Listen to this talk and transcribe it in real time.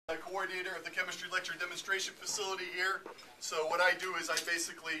coordinator of the chemistry lecture demonstration facility here. So what I do is I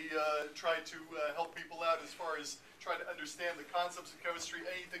basically try to help people out as far as trying to understand the concepts of chemistry,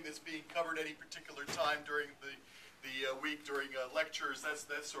 anything that's being covered any particular time during the week, during lectures, that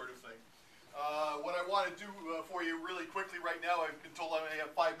sort of thing. What I want to do for you really quickly right now, I've been told I only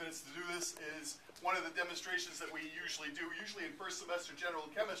have 5 minutes to do this, is one of the demonstrations that we usually do, usually in first semester general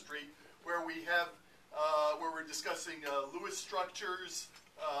chemistry, where we have where we're discussing Lewis structures.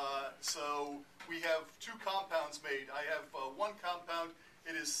 So we have two compounds made. I have one compound,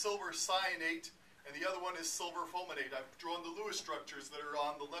 it is silver cyanate, and the other one is silver fulminate. I've drawn the Lewis structures that are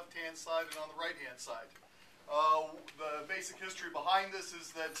on the left-hand side and on the right-hand side. The basic history behind this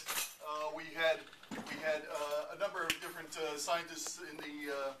is that we had a number of different scientists in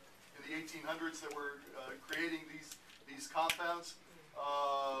the 1800s that were creating these compounds.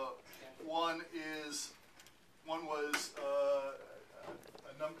 One was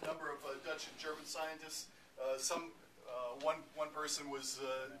a number of Dutch and German scientists. One person was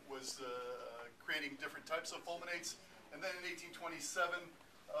creating different types of fulminates, and then in 1827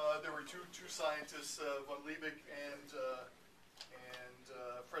 there were two scientists, von Liebig and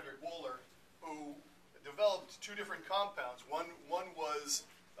Frederick Wöhler, who developed two different compounds. One was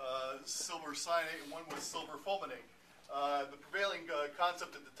silver cyanate, and one was silver fulminate. The prevailing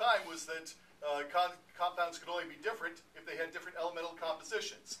concept at the time was that compounds could only be different if they had different elemental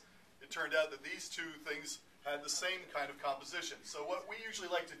compositions. It turned out that these two things had the same kind of composition. So what we usually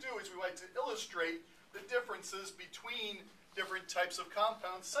like to do is we like to illustrate the differences between different types of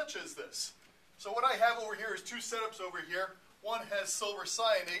compounds such as this. So what I have over here is two setups over here. One has silver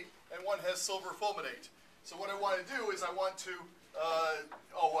cyanate and one has silver fulminate. So what I want to do is I want to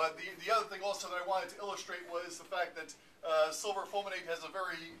the other thing also that I wanted to illustrate was the fact that silver fulminate has a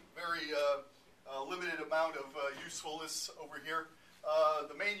very limited amount of usefulness over here.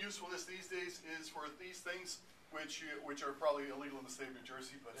 The main usefulness these days is for these things, which are probably illegal in the state of New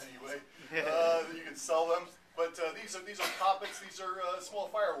Jersey, but anyway, you can sell them. But these are topics. These are small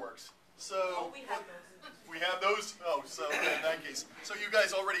fireworks. So we have those. Oh, so in that case, so you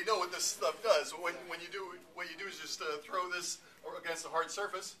guys already know what this stuff does. What you do is just throw this against a hard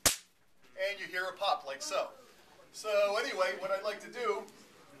surface, and you hear a pop like so. So anyway, what I'd like to do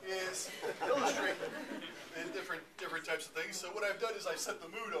is illustrate the different types of things. So what I've done is I set the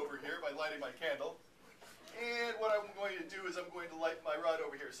mood over here by lighting my candle. And what I'm going to do is I'm going to light my rod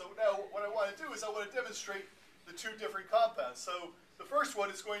over here. So now what I want to do is I want to demonstrate the two different compounds. So the first one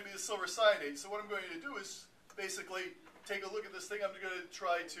is going to be the silver cyanate. So what I'm going to do is basically take a look at this thing. I'm going to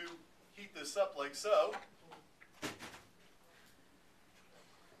try to heat this up like so.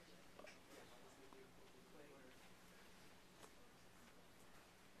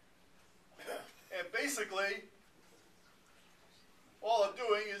 And basically, all I'm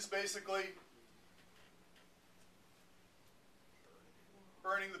doing is basically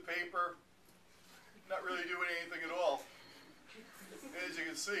burning the paper, not really doing anything at all. And as you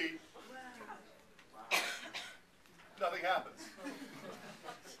can see, nothing happens.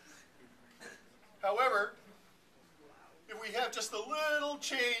 However, if we have just a little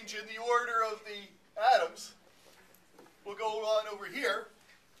change in the order of the atoms, we'll go on over here,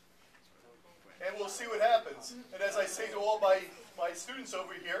 and we'll see what happens. And as I say to all my students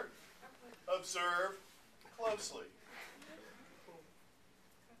over here, observe closely.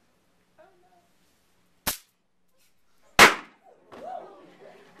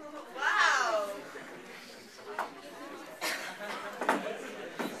 Wow!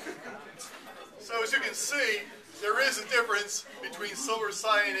 So as you can see, there is a difference between silver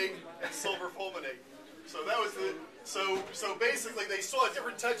cyanate and silver fulminate. So that was the so basically they saw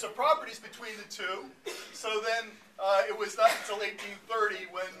different types of properties between the two. So then it was not until 1830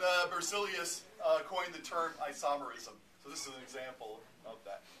 when Berzelius coined the term isomerism. So this is an example of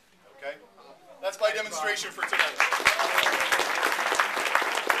that. Okay, that's my demonstration for tonight.